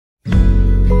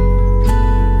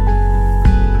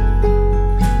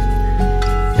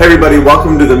Hey everybody,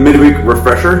 welcome to the Midweek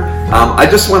Refresher. I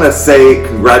just want to say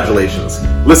congratulations.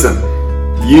 Listen,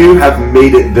 you have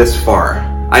made it this far.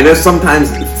 I know sometimes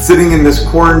sitting in this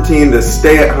quarantine, this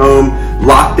stay-at-home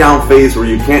lockdown phase where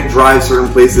you can't drive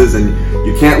certain places and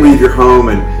you can't leave your home,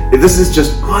 and this is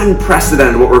just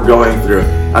unprecedented what we're going through.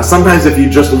 Sometimes if you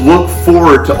just look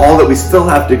forward to all that we still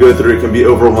have to go through, it can be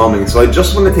overwhelming. So I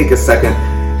just want to take a second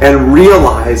and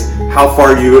realize how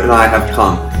far you and I have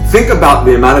come. Think about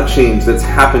the amount of change that's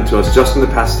happened to us just in the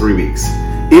past 3 weeks.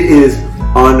 It is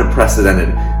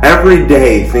unprecedented. Every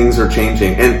day things are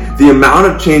changing, and the amount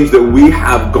of change that we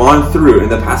have gone through in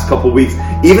the past couple weeks,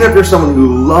 even if you're someone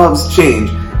who loves change,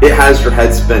 it has your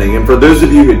head spinning. And for those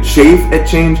of you who chafe at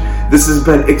change, this has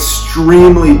been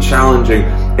extremely challenging,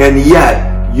 and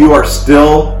yet you are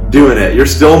still doing it. You're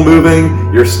still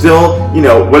moving, you're still,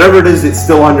 whatever it is, it's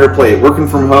still on your plate. Working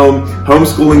from home,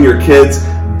 homeschooling your kids,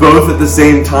 both at the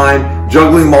same time,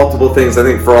 juggling multiple things. I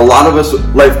think for a lot of us,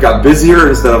 life got busier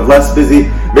instead of less busy.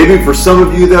 Maybe for some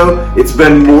of you though, it's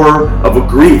been more of a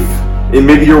grief. And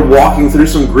maybe you're walking through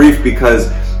some grief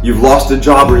because you've lost a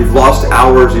job, or you've lost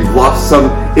hours, you've lost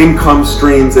some income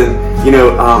streams, and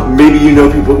maybe you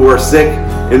know people who are sick,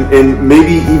 and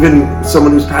maybe even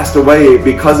someone who's passed away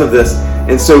because of this.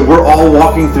 And so we're all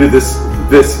walking through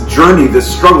this journey,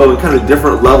 this struggle in kind of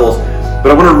different levels. But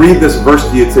I want to read this verse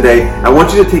to you today. I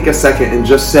want you to take a second and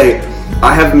just say,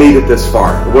 I have made it this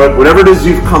far. Whatever it is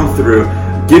you've come through,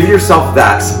 give yourself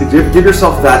that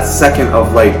second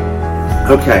of like,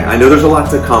 okay, I know there's a lot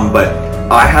to come, but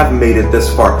I have made it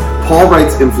this far. Paul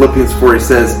writes in Philippians 4, he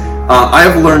says, I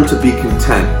have learned to be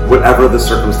content, whatever the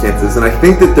circumstances. And I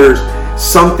think that there's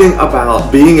something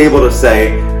about being able to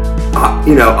say,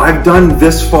 I've done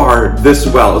this far, this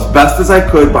well, as best as I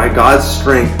could by God's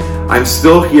strength. I'm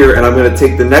still here, and I'm going to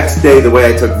take the next day the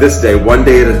way I took this day, one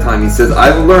day at a time. He says,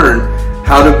 I've learned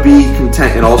how to be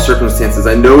content in all circumstances.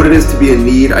 I know what it is to be in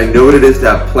need. I know what it is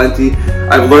to have plenty.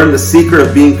 I've learned the secret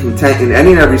of being content in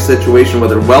any and every situation,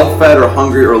 whether well-fed or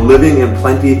hungry, or living in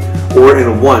plenty or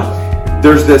in want.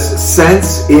 There's this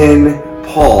sense in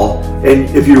Paul, and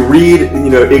if you read,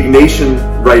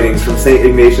 Ignatian writings from St.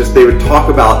 Ignatius, they would talk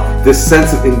about this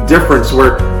sense of indifference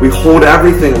where we hold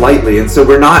everything lightly, and so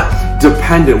we're not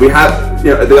dependent. We have,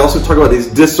 they also talk about these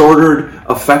disordered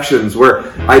affections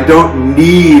where I don't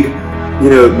need,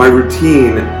 my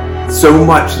routine so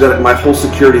much that my whole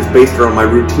security is based around my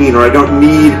routine, or I don't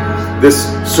need this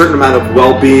certain amount of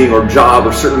well-being or job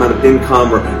or certain amount of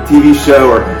income or TV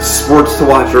show or sports to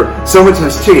watch, or so much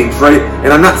has changed, right?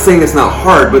 And I'm not saying it's not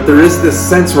hard, but there is this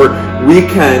sense where we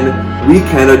can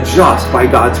adjust by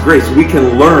God's grace. We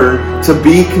can learn to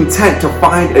be content, to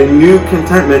find a new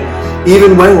contentment,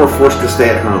 even when we're forced to stay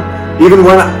at home, even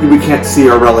when we can't see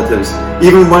our relatives,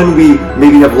 even when we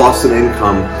maybe have lost some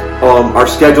income. Our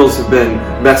schedules have been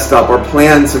messed up. Our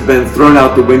plans have been thrown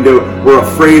out the window. We're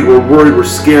afraid, we're worried, we're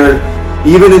scared.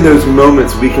 Even in those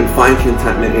moments, we can find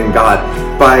contentment in God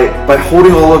by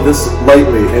holding all of this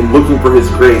lightly and looking for His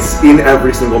grace in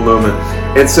every single moment.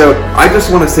 And so I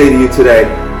just want to say to you today,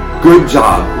 good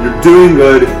job. You're doing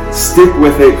good. Stick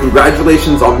with it.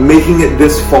 Congratulations on making it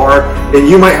this far. And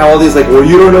you might have all these well,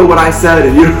 you don't know what I said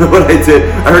and you don't know what I did.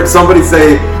 I heard somebody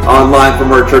say online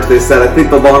from our church, they said, I think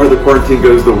the longer the quarantine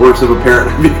goes, the worse of a parent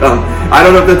I become. I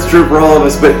don't know if that's true for all of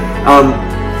us, but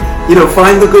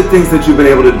find the good things that you've been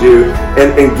able to do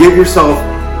and give yourself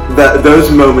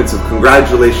those moments of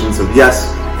congratulations, of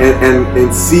yes,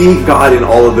 and see God in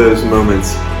all of those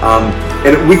moments.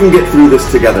 And we can get through this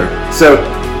together. So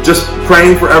just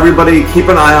praying for everybody. Keep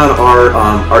an eye on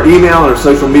our email and our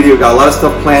social media. We've got a lot of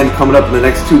stuff planned coming up in the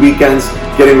next 2 weekends,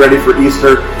 getting ready for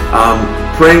Easter.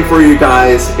 Praying for you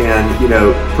guys, and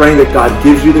praying that God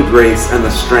gives you the grace and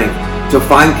the strength to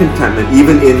find contentment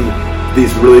even in these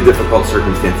really difficult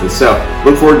circumstances. So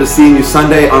look forward to seeing you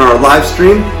Sunday on our live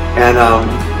stream, and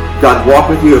God walk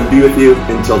with you and be with you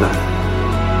until then.